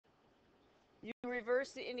You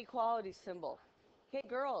reverse the inequality symbol. Okay,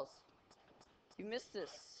 girls, you missed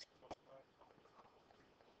this.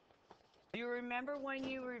 Do you remember when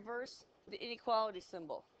you reverse the inequality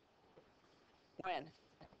symbol? When?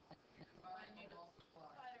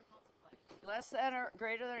 Less than or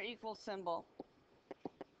greater than or equal symbol.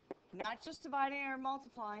 Not just dividing or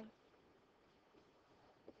multiplying.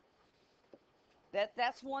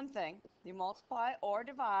 That's one thing. You multiply or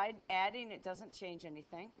divide, adding, it doesn't change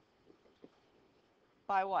anything.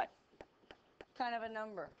 By what? Kind of a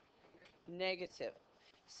number. Negative.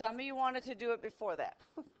 Some of you wanted to do it before that.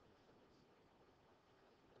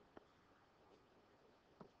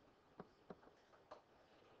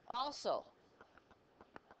 Also,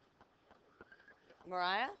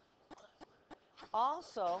 Mariah,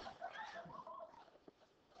 also,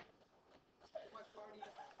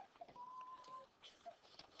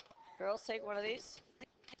 girls, take one of these.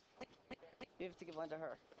 You have to give one to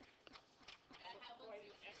her.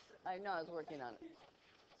 I know, I was working on it.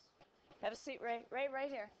 Have a seat, Ray. Ray, right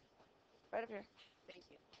here. Right up here. Thank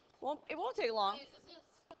you. It won't take long.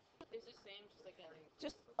 Is this same, just like a...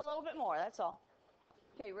 Just a little bit more, that's all.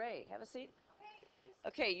 Okay, Ray, have a seat.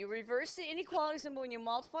 Okay, you reverse the inequality symbol when you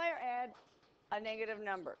multiply or add a negative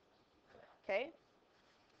number. Okay?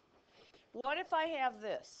 What if I have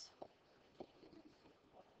this?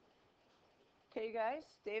 Okay, you guys?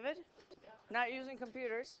 David? Not using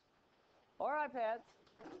computers or iPads.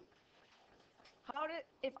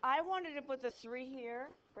 If I wanted to put the 3 here,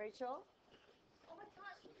 Rachel,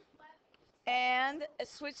 and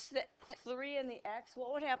switch the 3 and the x,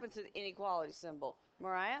 what would happen to the inequality symbol?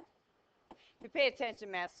 Mariah? If you pay attention,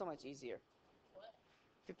 math's so much easier.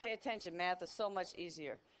 If you pay attention, math is so much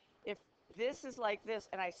easier. If this is like this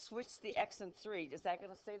and I switch the x and 3, is that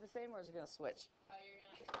going to stay the same or is it going to switch?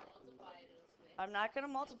 I'm not going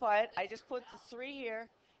to multiply it. I just put the 3 here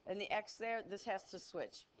and the x there. This has to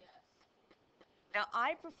switch. Now,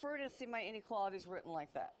 I prefer to see my inequalities written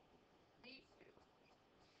like that.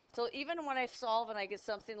 So even when I solve and I get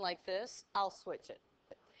something like this, I'll switch it.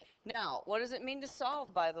 Now, what does it mean to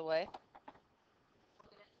solve, by the way?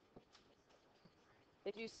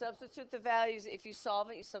 If you substitute the values, if you solve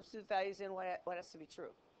it, you substitute values in what has to be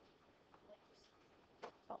true.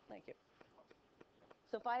 Oh, thank you.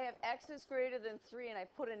 So if I have x is greater than 3 and I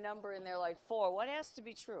put a number in there like 4, what has to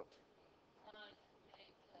be true?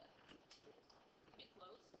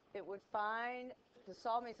 It would find, to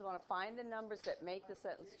solve means you want to find the numbers that make the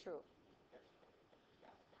sentence true.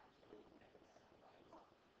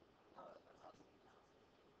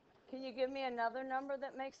 Can you give me another number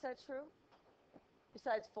that makes that true?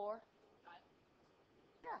 Besides 4?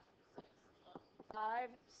 Yeah. 5,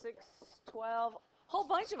 6, 12, whole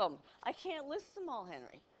bunch of them. I can't list them all,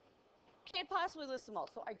 Henry. Can't possibly list them all.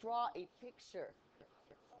 So I draw a picture.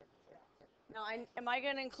 Now, am I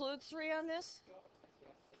going to include 3 on this?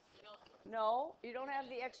 No, you don't have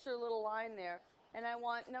the extra little line there. And I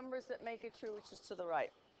want numbers that make it true, which is to the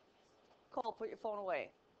right. Cole, put your phone away.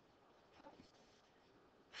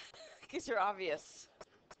 Because you're obvious.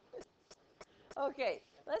 Okay,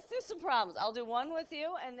 let's do some problems. I'll do one with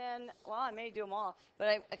you, and then, well, I may do them all, but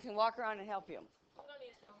I can walk around and help you.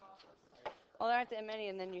 Well, there aren't that many,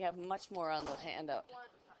 and then you have much more on the handout.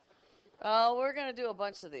 Oh, we're going to do a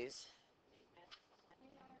bunch of these.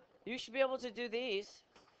 You should be able to do these.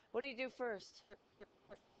 What do you do first?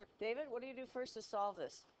 David, what do you do first to solve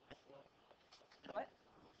this? What?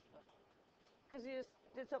 Because you just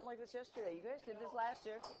did something like this yesterday. You guys did this last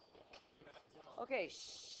year. Okay.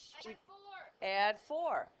 Add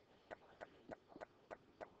 4.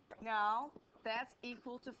 Now, that's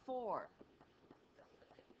equal to 4.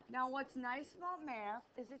 Now, what's nice about math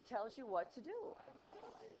is it tells you what to do.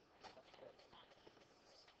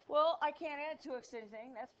 Well, I can't add 2x to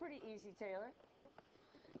anything. That's pretty easy, Taylor.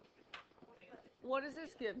 What does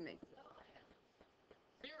this give me?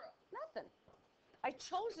 0. Nothing. I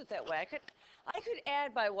chose it that way. I could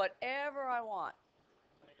add by whatever I want.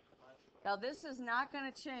 Now, this is not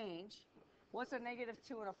going to change. What's a negative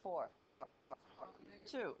 2 and a 4?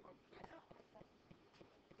 2.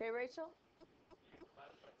 Okay, Rachel?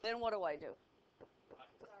 Then what do I do?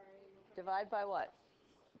 Divide by what?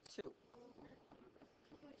 2.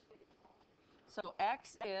 So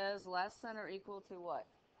x is less than or equal to what?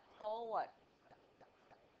 Whole what?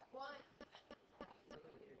 1.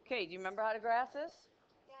 Okay, do you remember how to graph this?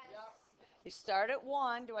 Yes. You start at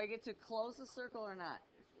 1. Do I get to close the circle or not?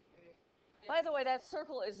 By the way, that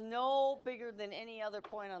circle is no bigger than any other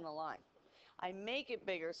point on the line. I make it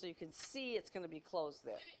bigger so you can see it's going to be closed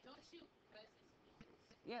there. Don't you?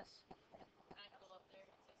 Yes. Can I go up there?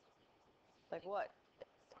 Like what?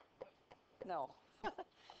 No.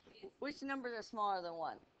 Which numbers are smaller than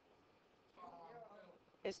 1?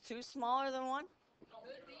 Is 2 smaller than 1?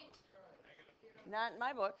 Not in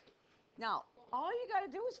my book. Now, all you got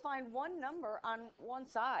to do is find one number on one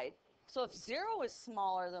side. So if 0 is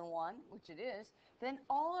smaller than 1, which it is, then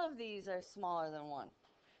all of these are smaller than 1.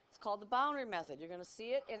 It's called the boundary method. You're going to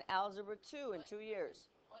see it in Algebra 2 in 2 years.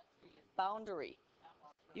 Boundary.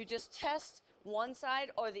 You just test one side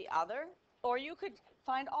or the other, or you could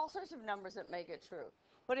find all sorts of numbers that make it true.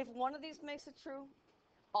 But if one of these makes it true,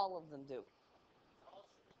 all of them do.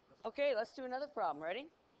 Okay, let's do another problem. Ready?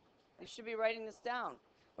 You should be writing this down.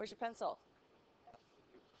 Where's your pencil?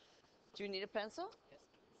 Do you need a pencil?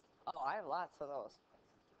 Oh, I have lots of those.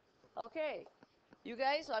 Okay, you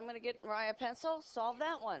guys, I'm going to get Mariah a pencil. Solve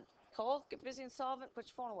that one. Cole, get busy and solve it. Put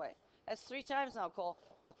your phone away. That's 3 times now, Cole.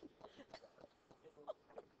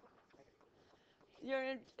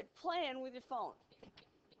 You're playing with your phone.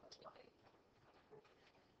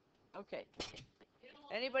 Okay.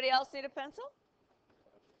 Anybody else need a pencil?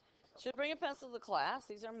 Should bring a pencil to class.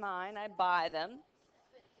 These are mine. I buy them.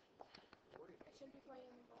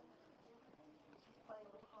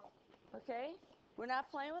 Okay. We're not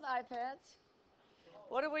playing with iPads.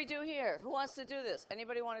 What do we do here? Who wants to do this?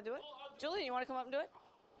 Anybody want to do it? Julian, you want to come up and do it?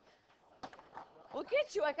 We'll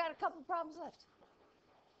get you. I got a couple problems left.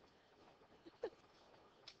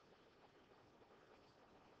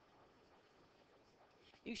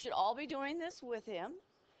 You should all be doing this with him.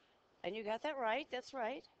 And you got that right. That's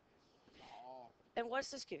right. Oh, And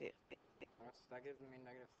what's this give you? that gives me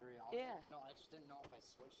 -3. Yeah. No, I just didn't know if I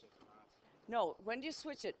switched it or not. No, when do you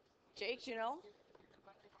switch it? Jake, you know?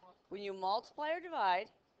 When you multiply or divide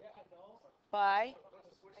by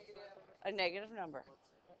a negative number.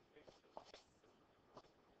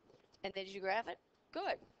 And then did you graph it?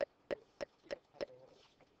 Good.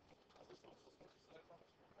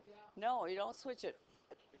 No, you don't switch it.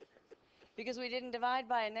 Because we didn't divide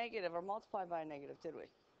by a negative or multiply by a negative, did we?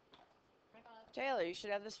 Taylor, you should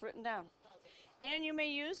have this written down. And you may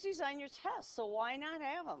use these on your test, so why not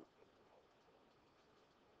have them?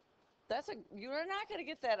 You're not going to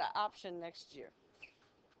get that option next year.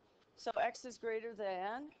 So x is greater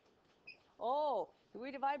than, oh, did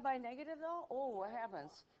we divide by negative though? Oh, what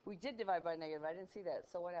happens? We did divide by negative. I didn't see that.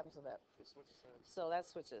 So what happens with that? So that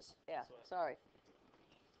switches. Yeah, sorry.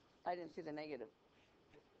 I didn't see the negative.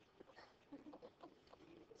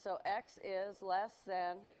 So x is less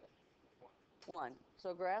than 1.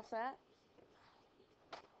 So graph that.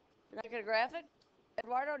 You're not going to graph it?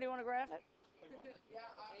 Eduardo, do you want to graph it? Yeah,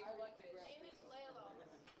 I like this. Name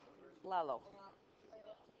is Lalo.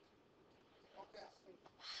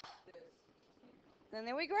 And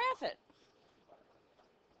then we graph it.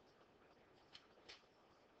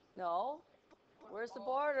 No. Where's the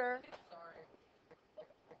border?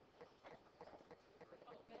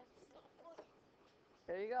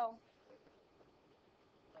 There you go.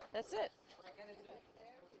 That's it.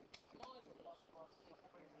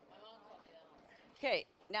 Okay,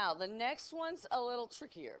 now the next one's a little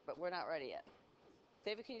trickier, but we're not ready yet.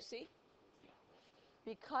 David, can you see?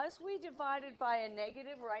 Because we divided by a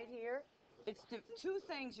negative right here, it's 2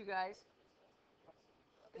 things, you guys.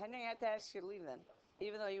 Henry, I have to ask you to leave then,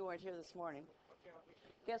 even though you weren't here this morning.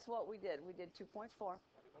 Guess what we did? We did 2.4.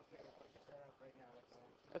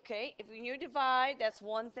 Okay, if you divide, that's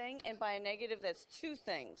 1 thing, and by a negative, that's 2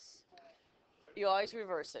 things. You always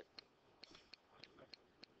reverse it.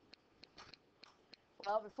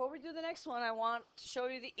 Well, before we do the next one, I want to show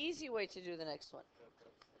you the easy way to do the next one.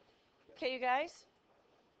 Okay, you guys?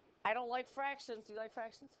 I don't like fractions. Do you like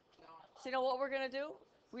fractions? No. So you know what we're going to do?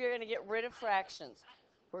 We are going to get rid of fractions.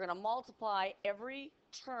 We're going to multiply every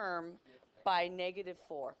term by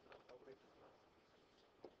 -4.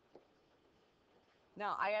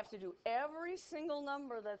 Now, I have to do every single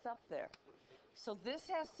number that's up there. So this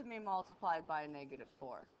has to be multiplied by a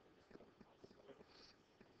 -4.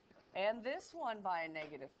 And this one by a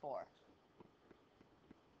 -4.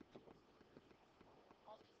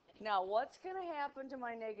 Now, what's going to happen to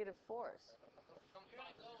my -4s?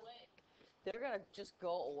 They're going to just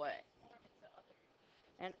go away.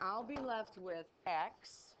 And I'll be left with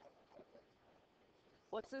x.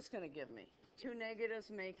 What's this going to give me? 2 negatives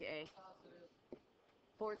make a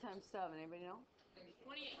 4 times 7. Anybody know?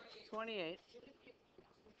 28.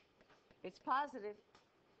 It's positive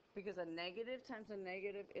because a negative times a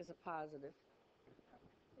negative is a positive.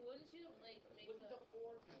 Wouldn't you like make the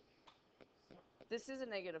 4? This is a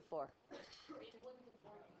 -4.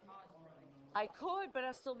 I could, but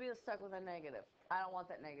I'll still be stuck with a negative. I don't want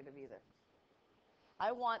that negative either.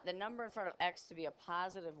 I want the number in front of x to be a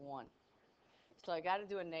 +1. So I got to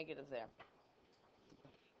do a negative there.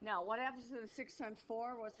 Now, what happens to the 6 times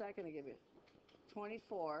 4? What's that going to give you?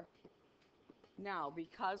 24. Now,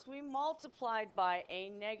 because we multiplied by a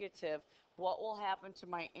negative, what will happen to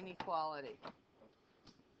my inequality?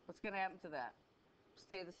 What's going to happen to that?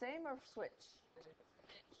 Stay the same or switch?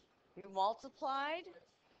 You multiplied.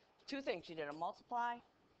 Two things. You did a multiply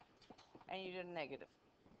and you did a negative.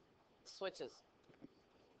 Switches.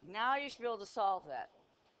 Now you should be able to solve that.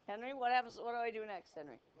 Henry, what happens? What do I do next,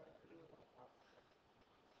 Henry?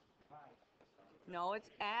 No, it's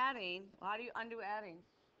adding. How do you undo adding?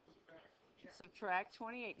 Subtract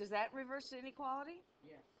 28. Does that reverse the inequality?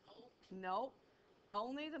 Yes. Nope.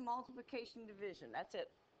 Only the multiplication division. That's it.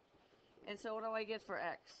 And so what do I get for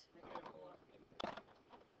x?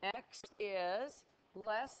 X is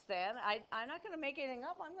less than, I'm not going to make anything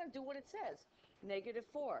up. I'm going to do what it says. Negative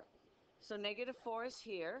 4. So negative 4 is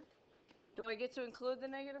here. Do I get to include the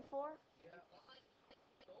negative 4?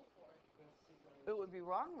 It would be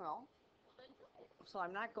wrong, though. So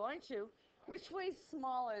I'm not going to. Which way is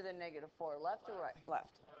smaller than negative 4? Left or right?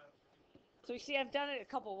 Left. So you see, I've done it a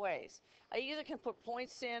couple ways. I either can put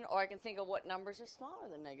points in, or I can think of what numbers are smaller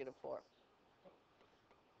than negative 4.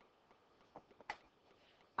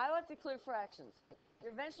 I like to clear fractions.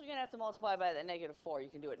 You're eventually going to have to multiply by the negative 4. You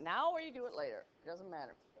can do it now or you do it later. It doesn't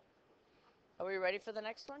matter. Are we ready for the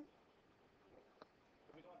next one?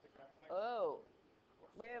 Oh.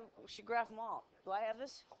 We should graph them all. Do I have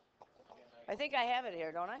this? I think I have it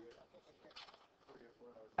here, don't I?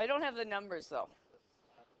 I don't have the numbers, though.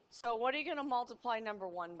 So what are you going to multiply number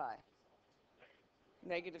 1 by?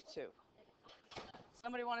 Negative 2.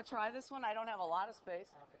 Somebody want to try this one? I don't have a lot of space.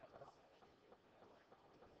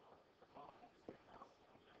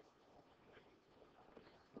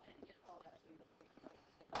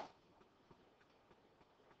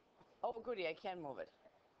 Oh, goody, I can move it.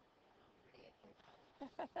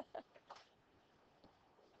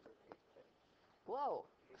 Whoa.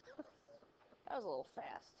 That was a little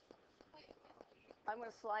fast. I'm going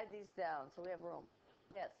to slide these down so we have room.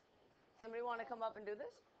 Yes. Somebody want to come up and do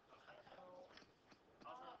this?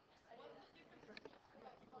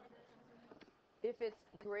 If it's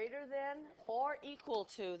greater than or equal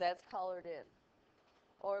to, that's colored in.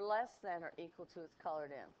 Or less than or equal to, it's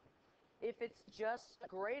colored in. If it's just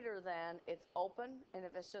greater than, it's open. And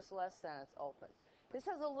if it's just less than, it's open. This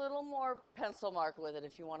has a little more pencil mark with it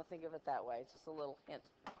if you want to think of it that way. It's just a little hint.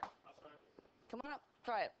 Come on up.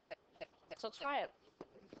 Try it. So try it.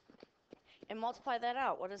 And multiply that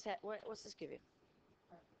out. What does that? What's this give you?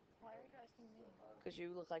 Why are you guys me? Because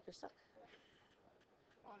you look like you're stuck.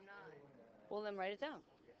 Oh, 9. Well, then write it down.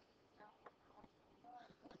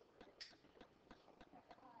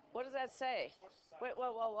 What does that say? Wait,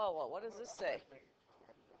 whoa, whoa, whoa, whoa. What does this say?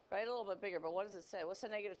 Write a little bit bigger, but what does it say? What's the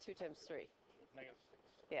negative 2 times 3? Negative 6.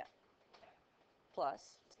 Yeah.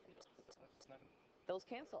 Plus. Those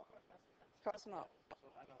cancel. Cross them out. So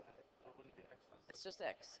I know that it wouldn't be X. It's just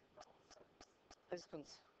X. This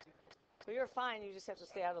one's. Well, you're fine. You just have to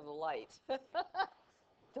stay out of the light.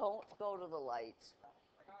 Don't go to the light.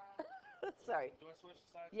 Sorry. Do I switch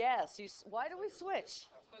sides? Yes. Why do we switch?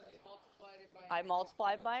 I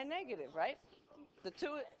multiplied by a negative, right? The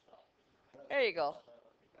two. There you go.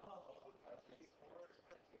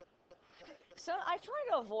 So I try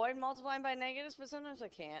to avoid multiplying by negatives, but sometimes I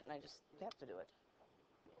can't, and I just have to do it.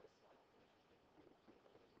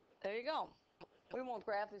 There you go. We won't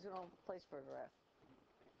graph these. We don't have a place for a graph.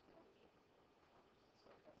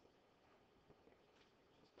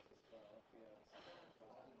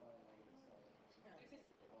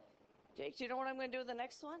 Jake, do you know what I'm going to do with the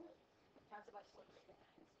next one?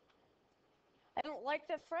 I don't like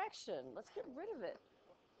that fraction. Let's get rid of it.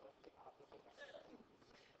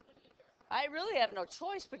 I really have no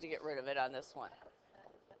choice but to get rid of it on this one.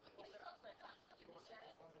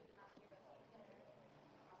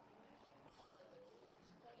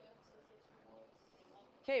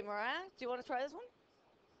 Okay, Mariah, do you want to try this one?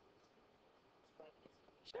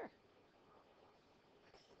 Sure.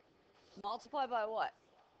 Multiply by what?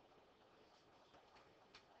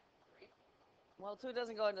 Well, 2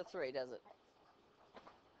 doesn't go into 3, does it?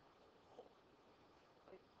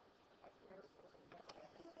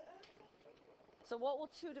 So what will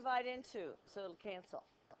 2 divide into? So it'll cancel.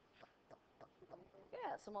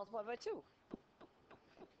 Yeah, so multiply by 2.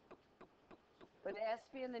 But it has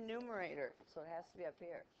to be in the numerator, so it has to be up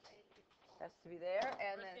here. It has to be there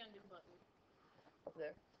and then up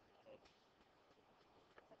there.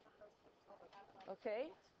 Okay.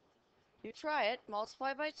 You try it.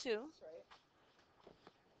 Multiply by 2.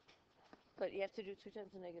 But you have to do 2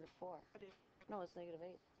 times the negative 4. No, it's negative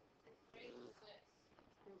 8.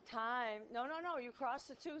 Time. No, no, no. You cross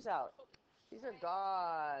the 2's out. These are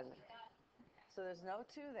gone. So there's no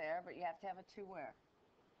 2 there, but you have to have a 2 where?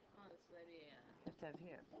 Oh, this would be You have to have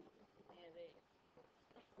here. -8.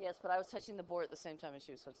 Yes, but I was touching the board at the same time as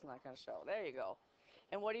you, so it's not going to show. There you go.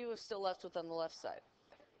 And what do you have still left with on the left side?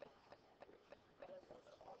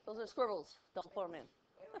 Those are scribbles. Don't put them in.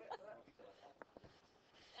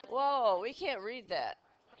 Whoa, we can't read that.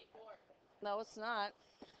 24. No, it's not.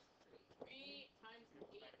 3 times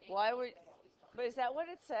 8. Why would... But is that what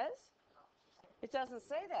it says? It doesn't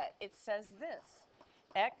say that. It says this.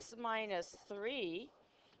 X minus 3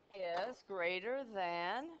 is greater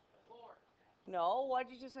than... 4. No, what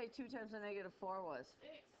did you say 2 times a negative 4 was?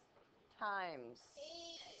 6. Times.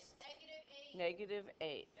 8. -8. Negative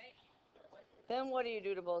 8. Then what do you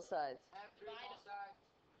do to both sides? Have 3 both sides.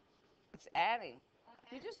 It's adding.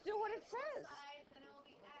 You just do what it says.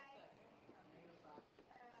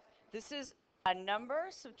 This is a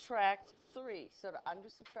number, subtract 3. So to undo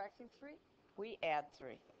subtracting 3, we add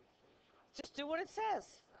 3. Just do what it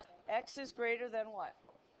says. X is greater than what?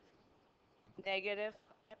 Negative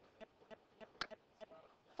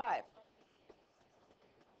 5.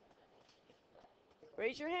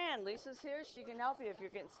 Raise your hand. Lisa's here. She can help you if you're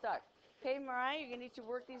getting stuck. Okay, Mariah, you're going to need to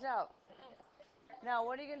work these out. Now,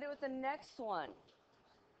 what are you going to do with the next one?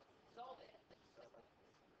 Solve it.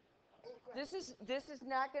 This is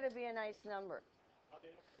not going to be a nice number.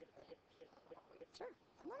 Sure.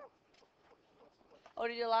 Come on up. Oh,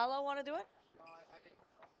 did your Lalo want to do it? No, I didn't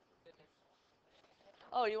finish.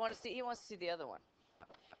 Oh, you want to see? He wants to see the other one.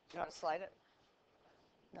 You want to slide it?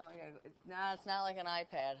 No, no, it's not like an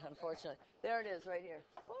iPad, unfortunately. There it is, right here.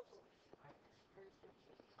 Whoops.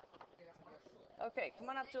 Okay, come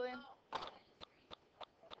on up, Julian.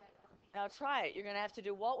 Now try it. You're going to have to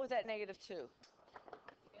do what with that negative 2?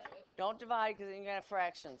 Don't divide because then you're going to have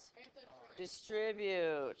fractions.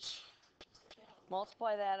 Distribute.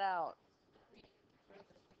 Multiply that out.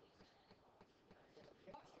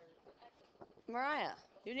 Mariah,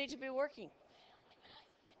 you need to be working.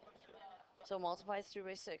 So multiply 3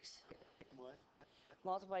 by 6. What?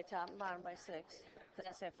 Multiply top and bottom by 6. Then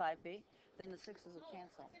I say 5b. Then the 6's will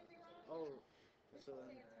cancel. Oh, so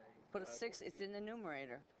then. Put a 6, it's in the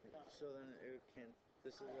numerator. So then it can.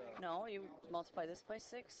 This is a. No, you multiply this by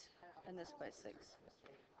 6 and this by 6.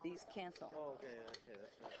 These cancel. Oh, okay, okay,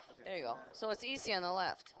 that's right. Okay. There you go. So it's easy on the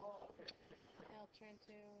left. I'll turn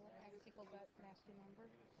to x equals that nasty number.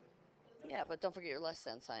 Yeah, but don't forget your less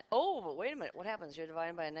than sign. Oh, but wait a minute. What happens? You're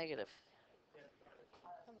dividing by a negative.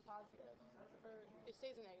 Comes positive. Or it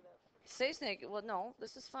stays a negative. Stays negative. Well, no,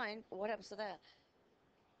 this is fine. What happens to that?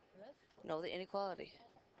 This? No, the inequality.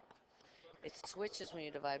 It switches when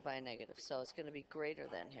you divide by a negative, so it's going to be greater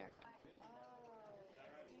than here.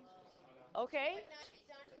 Okay?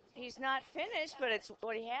 He's not finished, but it's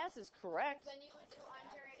what he has is correct.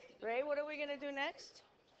 Ray, what are we going to do next?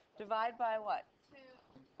 Divide by what? 2.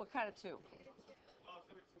 What kind of 2?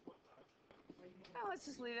 Oh, let's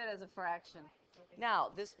just leave it as a fraction. Now,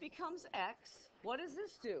 this becomes x. What does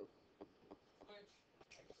this do?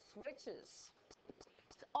 Switches.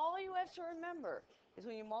 So all you have to remember is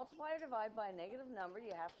when you multiply or divide by a negative number,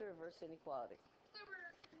 you have to reverse inequality.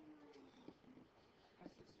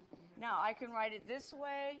 Now, I can write it this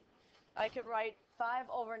way. I could write 5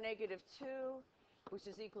 over negative 2, which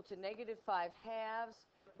is equal to negative 5 halves,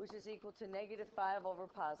 which is equal to negative 5 over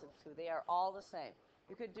positive 2. They are all the same.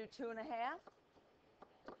 You could do 2 1/2.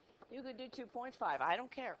 You could do 2.5. I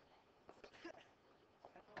don't care.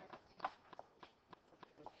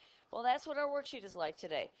 Well, that's what our worksheet is like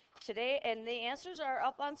today. Today, and the answers are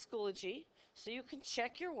up on Schoology, so you can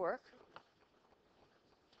check your work.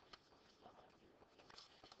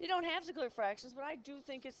 You don't have to clear fractions, but I do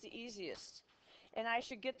think it's the easiest. And I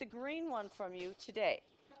should get the green one from you today.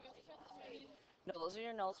 No, those are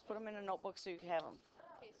your notes. Put them in a notebook so you can have them.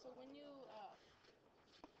 Okay, so when you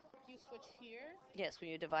switch here. Yes, when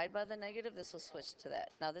you divide by the negative, this will switch to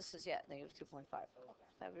that. Now this is, yeah, negative 2.5.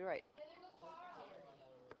 That'd be right.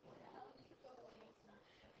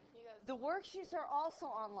 The worksheets are also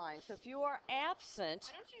online, so if you are absent,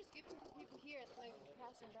 Why don't you just give them to people here so they can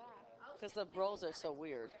pass them back? because the rows are so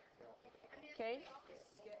weird. Okay?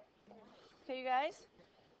 Okay, you guys?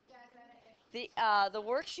 The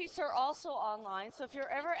worksheets are also online, so if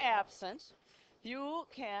you're ever absent, you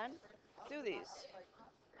can do these.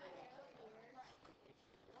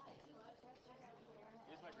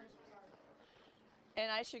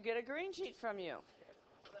 And I should get a green sheet from you.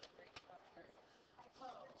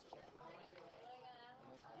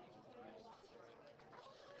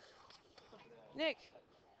 Nick,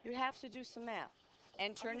 you have to do some math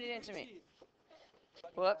and turn it into me.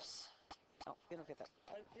 Whoops. Oh, you don't get that.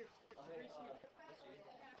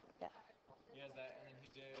 Yeah. He has that, and then he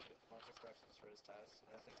did a bunch of corrections for his test,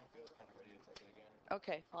 and I think he feels kind of ready to take it again.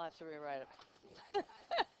 Okay, I'll have to rewrite it.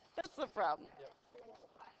 That's the problem. Yep.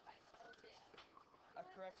 I've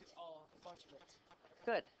corrected all a bunch of it.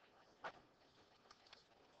 Good.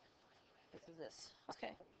 This is this.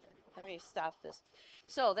 Okay. Let me stop this.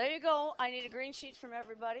 So there you go. I need a green sheet from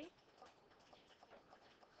everybody.